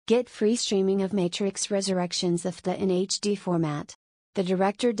Get free streaming of Matrix Resurrections Afdah in HD format. The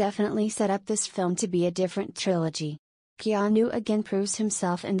director definitely set up this film to be a different trilogy. Keanu again proves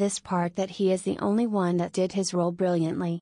himself in this part that he is the only one that did his role brilliantly.